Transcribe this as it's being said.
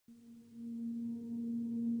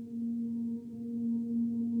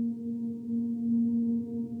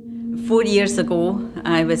4 years ago,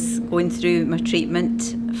 I was going through my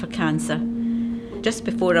treatment for cancer. Just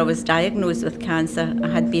before I was diagnosed with cancer, I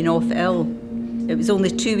had been off ill. It was only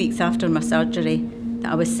 2 weeks after my surgery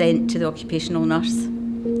that I was sent to the occupational nurse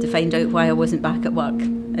to find out why I wasn't back at work.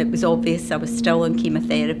 It was obvious I was still on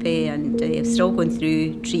chemotherapy and I was still going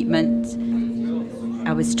through treatment.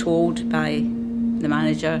 I was told by the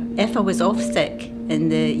manager if I was off sick in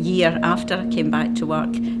the year after I came back to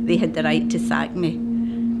work, they had the right to sack me.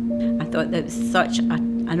 I thought that was such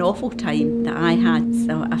an awful time that I had,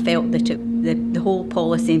 so I felt that the whole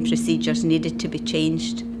policy and procedures needed to be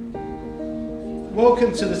changed.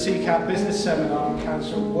 Welcome to the TCAT Business Seminar on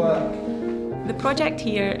Cancer at Work. The project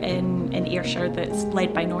here in Ayrshire that's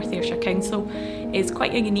led by North Ayrshire Council is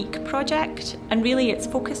quite a unique project, and really it's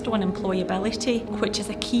focused on employability, which is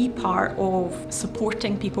a key part of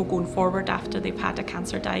supporting people going forward after they've had a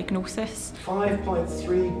cancer diagnosis.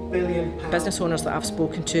 £5.3 billion. Business owners that I've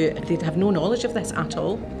spoken to, they have no knowledge of this at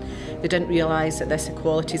all. They didn't realise that this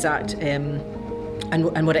Equalities Act and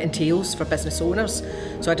what it entails for business owners.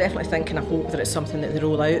 So I definitely think and I hope that it's something that they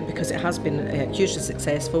roll out, because it has been hugely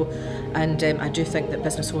successful, and I do think that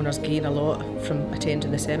business owners gain a lot from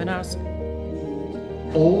attending the seminars.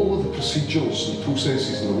 All of the procedures and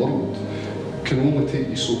processes in the world can only take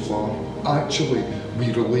you so far. Actually,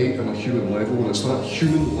 we relate on a human level, and it's that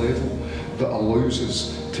human level that allows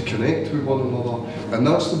us to connect with one another, and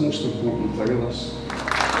that's the most important thing in this.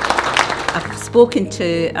 I've spoken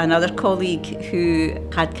to another colleague who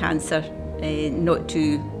had cancer not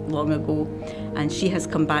too long ago, and she has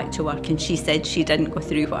come back to work, and she said she didn't go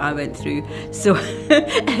through what I went through. So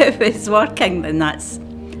if it's working, then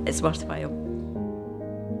it's worthwhile.